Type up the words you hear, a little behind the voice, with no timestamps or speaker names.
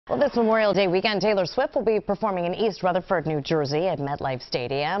Well, this Memorial Day weekend, Taylor Swift will be performing in East Rutherford, New Jersey at MetLife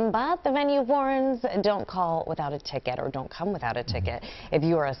Stadium, but the venue warns don't call without a ticket or don't come without a ticket. If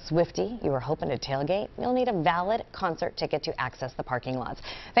you are a Swifty, you are hoping to tailgate, you'll need a valid concert ticket to access the parking lots.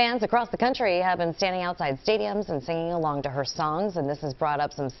 Fans across the country have been standing outside stadiums and singing along to her songs, and this has brought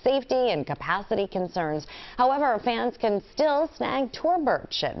up some safety and capacity concerns. However, fans can still snag tour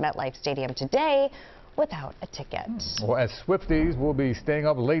merch at MetLife Stadium today without a ticket. Well, as Swifties will be staying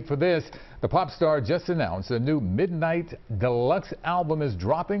up late for this, the pop star just announced a new Midnight Deluxe album is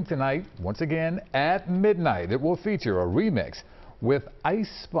dropping tonight, once again at midnight. It will feature a remix with Ice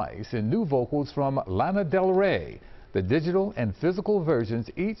Spice and new vocals from Lana Del Rey. The digital and physical versions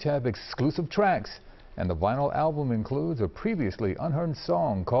each have exclusive tracks, and the vinyl album includes a previously unheard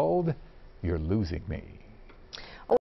song called You're Losing Me.